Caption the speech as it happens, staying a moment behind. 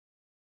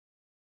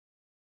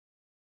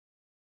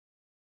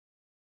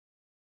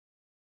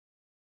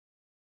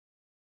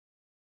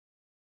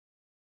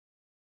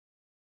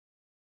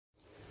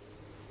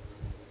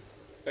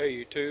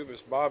Hey YouTube,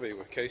 it's Bobby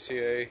with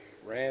KCA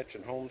Ranch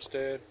and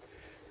Homestead.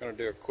 I'm going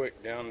to do a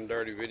quick down and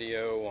dirty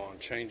video on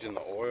changing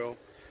the oil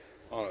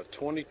on a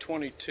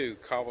 2022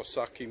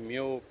 Kawasaki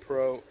Mule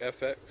Pro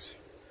FX.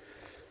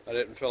 I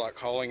didn't feel like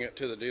hauling it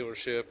to the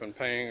dealership and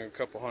paying a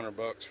couple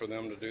 $100 for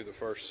them to do the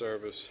first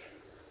service,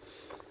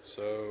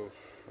 so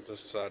I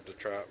just decided to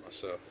try it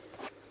myself.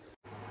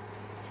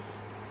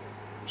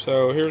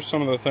 So here's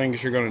some of the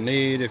things you're going to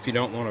need if you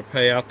don't want to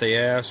pay out the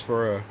ass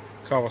for a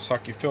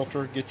Kawasaki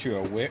filter. Get you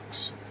a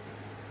Wix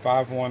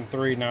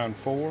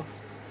 51394.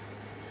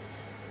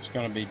 It's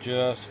going to be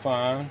just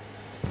fine.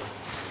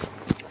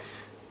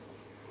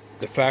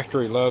 The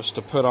factory loves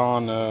to put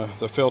on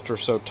the filter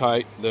so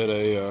tight that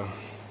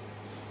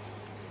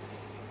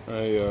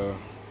a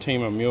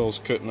team of mules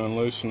couldn't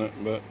unloosen it.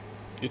 But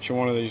get you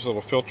one of these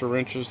little filter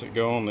wrenches that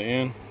go on the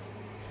end.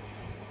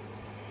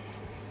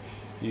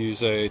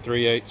 Use a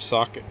 3/8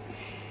 socket.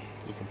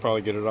 You can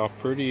probably get it off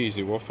pretty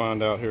easy. We'll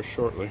find out here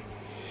shortly.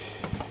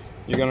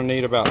 You're going to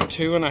need about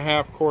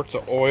 2.5 quarts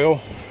of oil.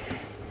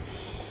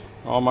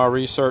 All my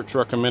research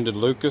recommended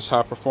Lucas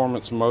high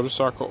performance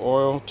motorcycle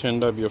oil,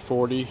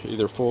 10W40,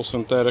 either full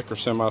synthetic or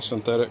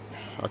semi-synthetic.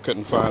 I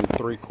couldn't find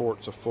 3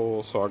 quarts of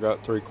full, so I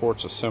got 3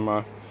 quarts of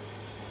semi.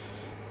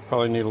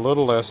 Probably need a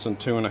little less than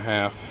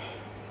 2.5.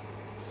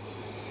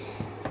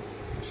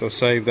 So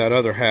save that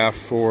other half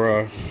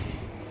for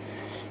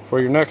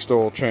your next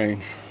oil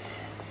change.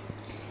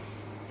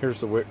 Here's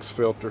the Wix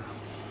filter.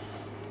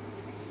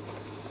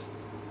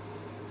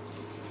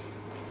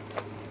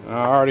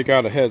 I already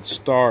got a head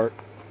start,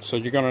 so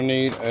you're going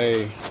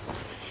to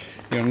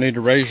need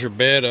to raise your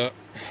bed up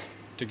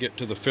to get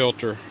to the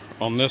filter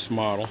on this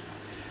model.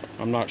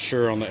 I'm not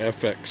sure on the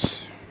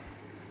FX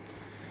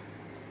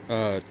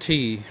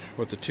T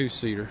with the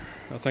 2-seater.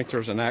 I think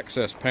there's an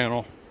access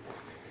panel,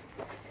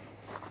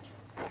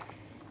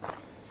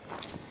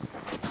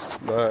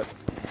 but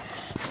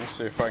let's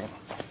see if I can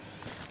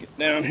get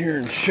down here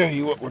and show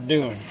you what we're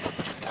doing.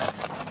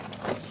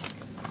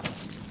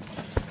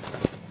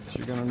 So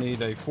you're going to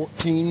need a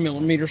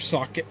 14mm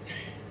socket.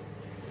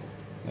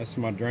 That's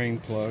my drain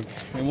plug.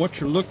 And what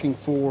you're looking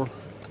for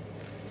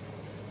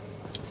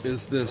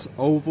is this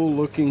oval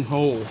looking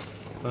hole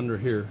under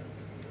here.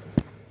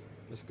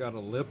 It's got a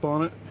lip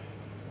on it.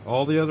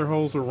 All the other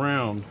holes are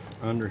round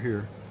under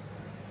here.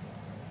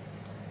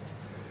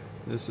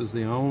 This is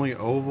the only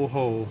oval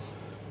hole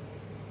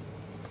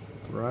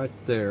right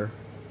there,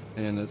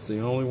 and it's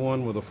the only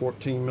one with a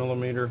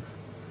 14mm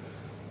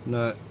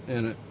nut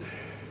in it,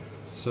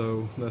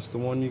 so that's the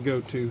one you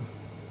go to.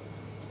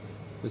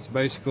 It's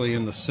basically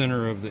in the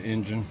center of the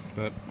engine,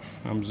 but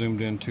I'm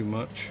zoomed in too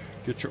much.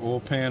 Get your oil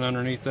pan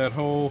underneath that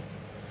hole.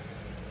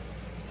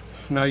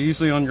 Now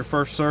usually on your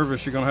first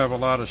service you're going to have a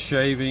lot of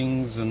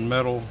shavings and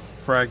metal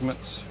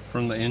fragments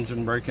from the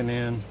engine breaking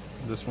in.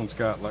 This one's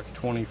got like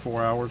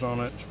 24 hours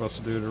on it. You're supposed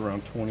to do it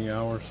around 20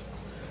 hours.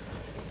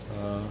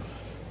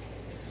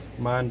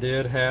 Mine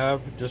did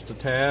have just a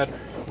tad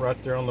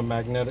right there on the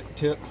magnetic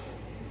tip,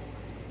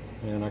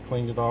 and I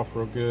cleaned it off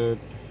real good.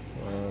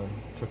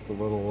 Took the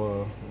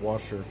little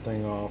washer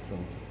thing off,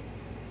 and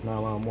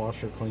nylon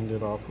washer, cleaned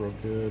it off real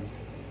good,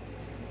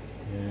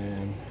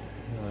 and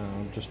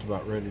I'm just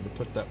about ready to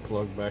put that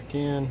plug back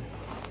in,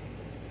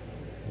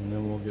 and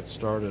then we'll get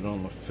started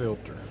on the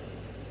filter.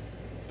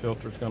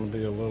 Filter's going to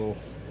be a little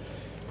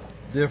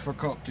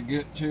difficult to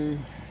get to.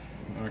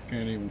 I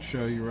can't even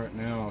show you right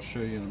now. I'll show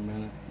you in a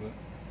minute, but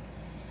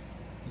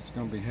it's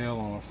going to be hell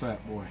on a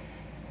fat boy.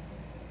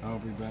 I'll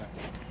be back.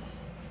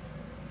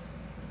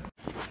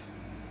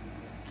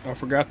 I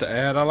forgot to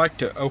add, I like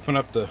to open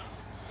up the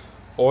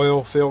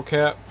oil fill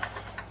cap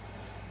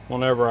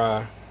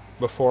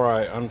before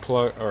I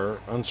unplug or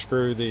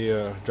unscrew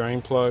the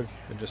drain plug.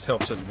 It just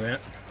helps it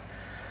vent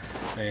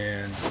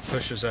and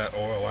pushes that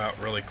oil out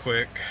really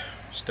quick.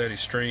 Steady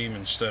stream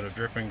instead of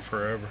dripping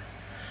forever.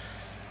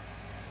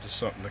 Just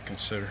something to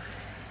consider.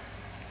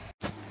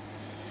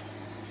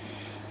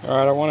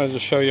 Alright, I wanted to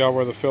show y'all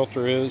where the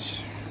filter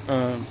is.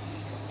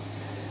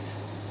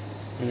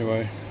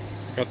 Anyway,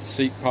 got the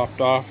seat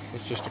popped off.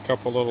 It's just a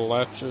couple little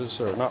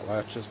latches, or not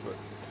latches, but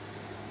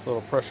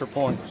little pressure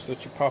points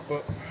that you pop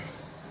up.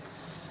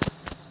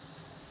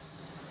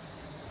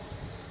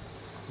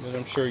 But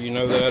I'm sure you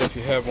know that if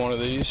you have one of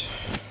these.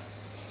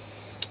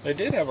 They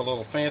did have a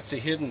little fancy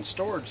hidden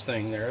storage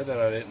thing there that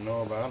I didn't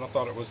know about. I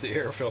thought it was the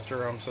air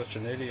filter. I'm such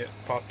an idiot.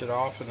 Popped it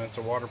off, and it's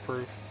a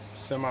waterproof,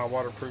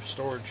 semi-waterproof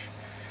storage.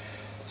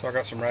 So I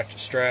got some ratchet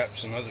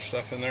straps and other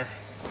stuff in there.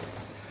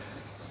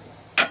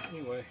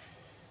 Anyway,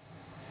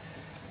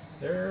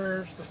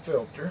 there's the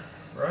filter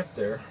right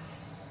there,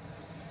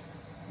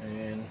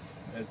 and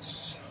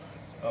it's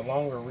a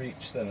longer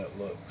reach than it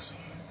looks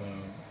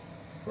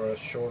for us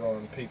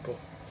short-armed people.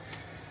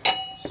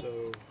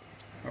 So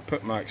I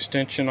put my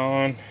extension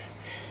on,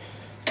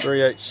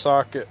 3/8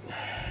 socket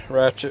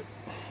ratchet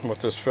with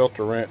this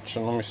filter wrench,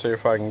 and let me see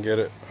if I can get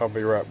it. I'll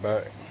be right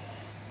back.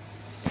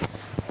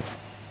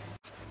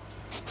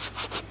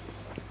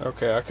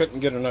 Okay, I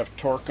couldn't get enough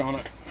torque on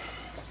it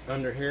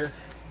under here.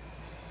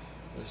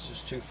 It's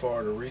just too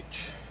far to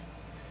reach.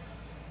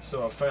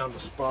 So I found a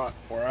spot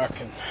where I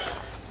can.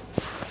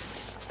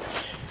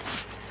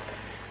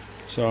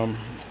 So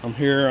I'm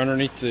here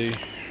underneath the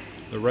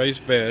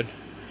raised bed.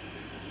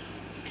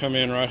 Come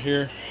in right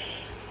here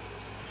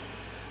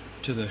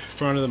to the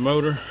front of the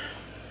motor.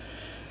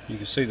 You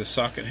can see the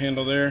socket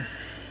handle there.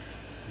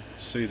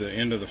 See the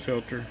end of the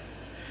filter.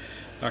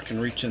 I can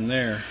reach in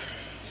there,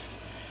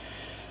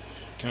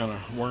 kind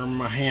of worm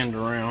my hand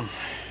around.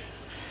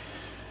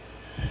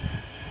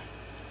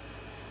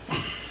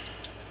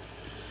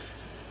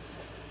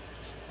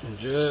 And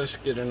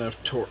just get enough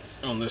torque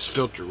on this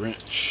filter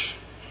wrench.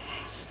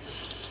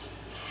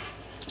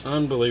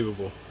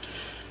 Unbelievable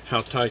how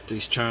tight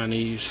these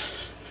Chinese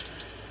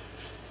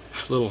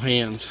little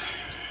hands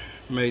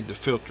made the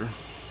filter.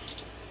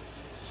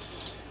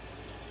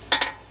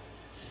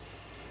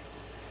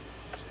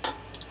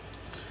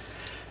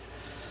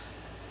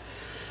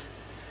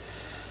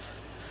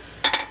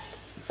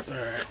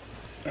 Alright,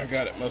 I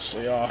got it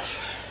mostly off.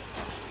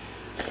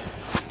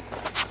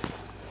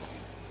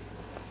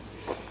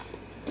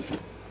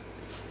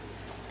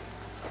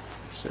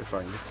 See if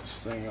I can get this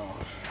thing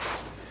off.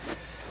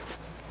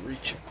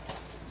 Reach it.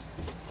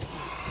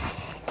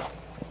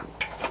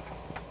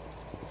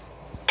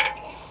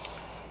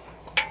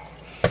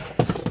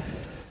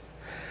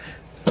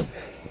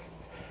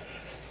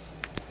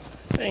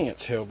 Dang it,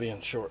 tail being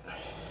short.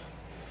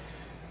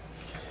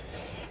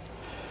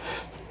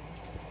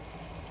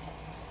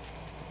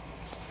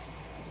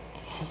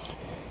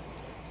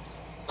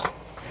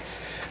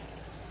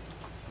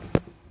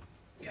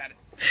 Got it.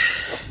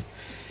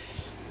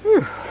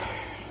 Whew.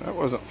 That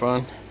wasn't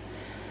fun.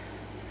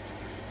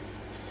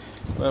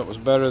 That was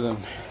better than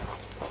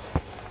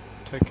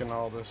taking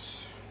all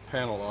this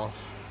panel off.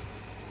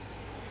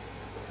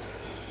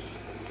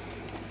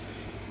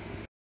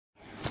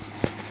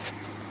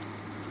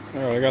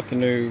 Alright, I got the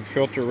new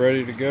filter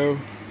ready to go.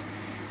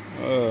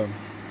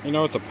 You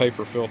know, it's a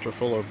paper filter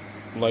full of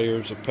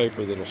layers of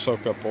paper that'll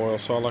soak up oil,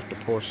 so I like to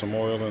pour some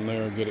oil in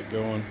there and get it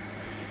going.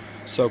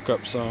 Soak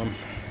up some.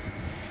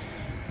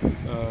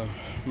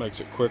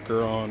 Makes it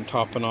quicker on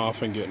topping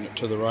off and getting it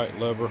to the right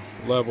level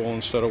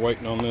instead of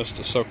waiting on this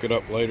to soak it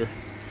up later.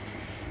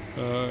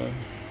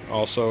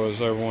 Also,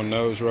 as everyone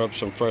knows, rub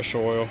some fresh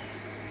oil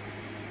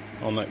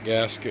on that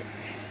gasket.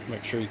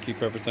 Make sure you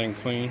keep everything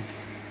clean.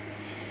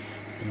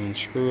 And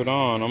screw it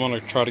on. I'm going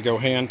to try to go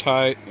hand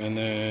tight and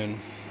then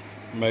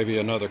maybe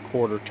another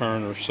quarter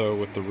turn or so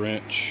with the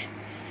wrench.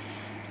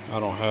 I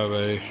don't have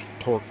a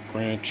torque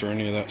wrench or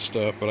any of that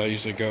stuff, but I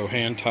usually go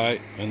hand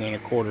tight and then a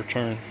quarter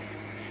turn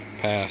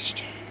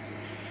past.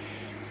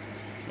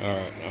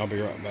 Alright, I'll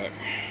be right back.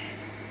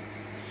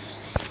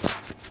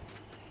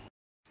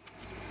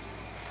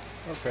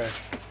 Okay,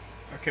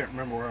 I can't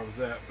remember where I was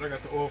at, but I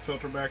got the oil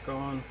filter back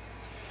on.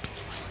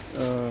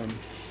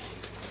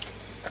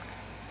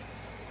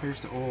 Here's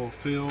the oil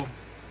fill.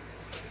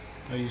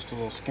 I used a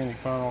little skinny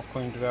funnel,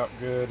 cleaned it out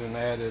good, and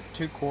added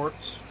 2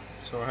 quarts.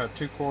 So I had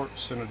 2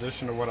 quarts in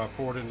addition to what I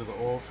poured into the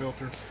oil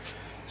filter.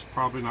 It's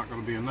probably not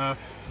going to be enough.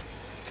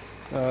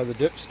 The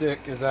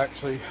dipstick is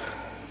actually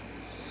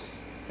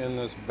in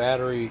this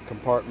battery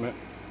compartment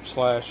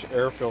slash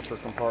air filter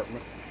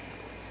compartment.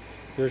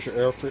 Here's your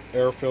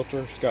air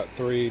filter. It's got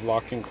 3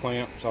 locking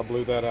clamps. I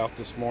blew that out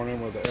this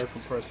morning with the air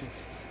compressor.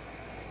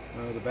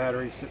 The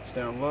battery sits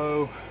down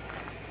low.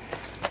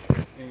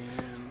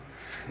 And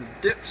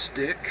the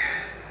dipstick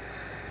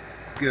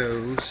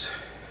goes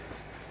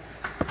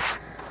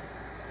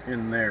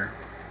in there.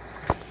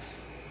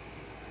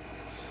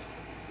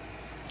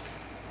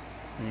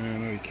 I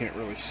know you can't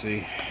really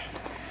see.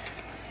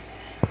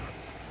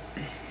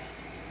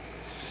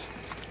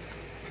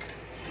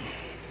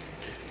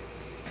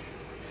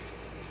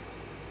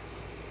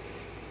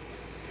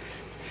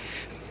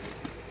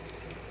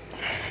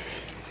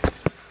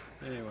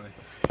 Anyway,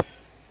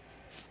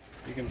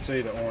 you can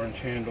see the orange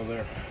handle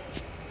there.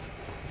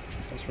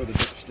 That's where the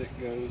dipstick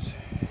goes.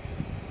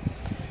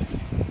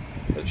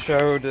 It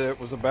showed that it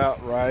was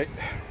about right,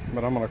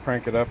 but I'm going to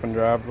crank it up and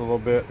drive it a little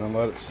bit and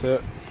let it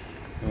sit.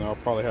 And I'll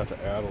probably have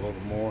to add a little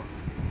more.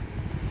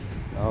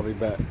 I'll be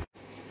back.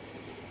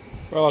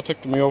 Well, I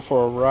took the mule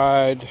for a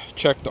ride,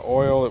 checked the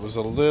oil. It was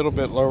a little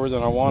bit lower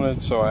than I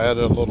wanted, so I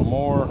added a little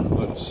more,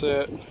 let it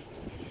sit.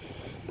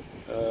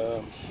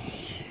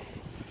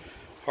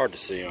 Hard to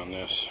see on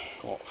this,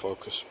 won't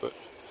focus, but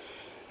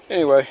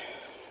anyway,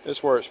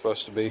 it's where it's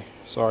supposed to be.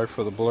 Sorry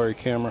for the blurry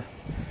camera.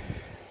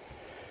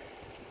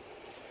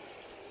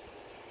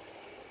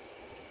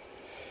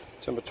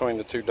 It's in between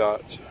the 2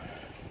 dots.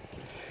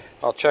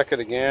 I'll check it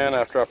again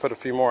after I put a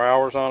few more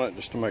hours on it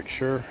just to make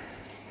sure.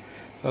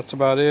 That's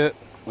about it.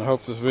 I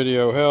hope this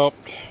video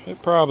helped.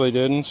 It probably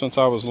didn't, since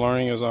I was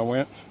learning as I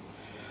went.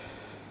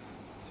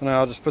 So now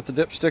I'll just put the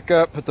dipstick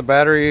up, put the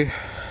battery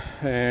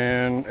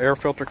and air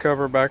filter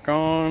cover back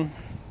on,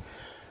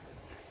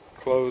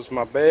 close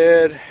my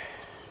bed,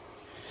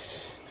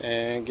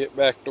 and get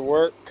back to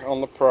work on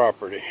the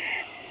property.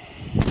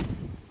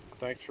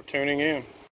 Thanks for tuning in.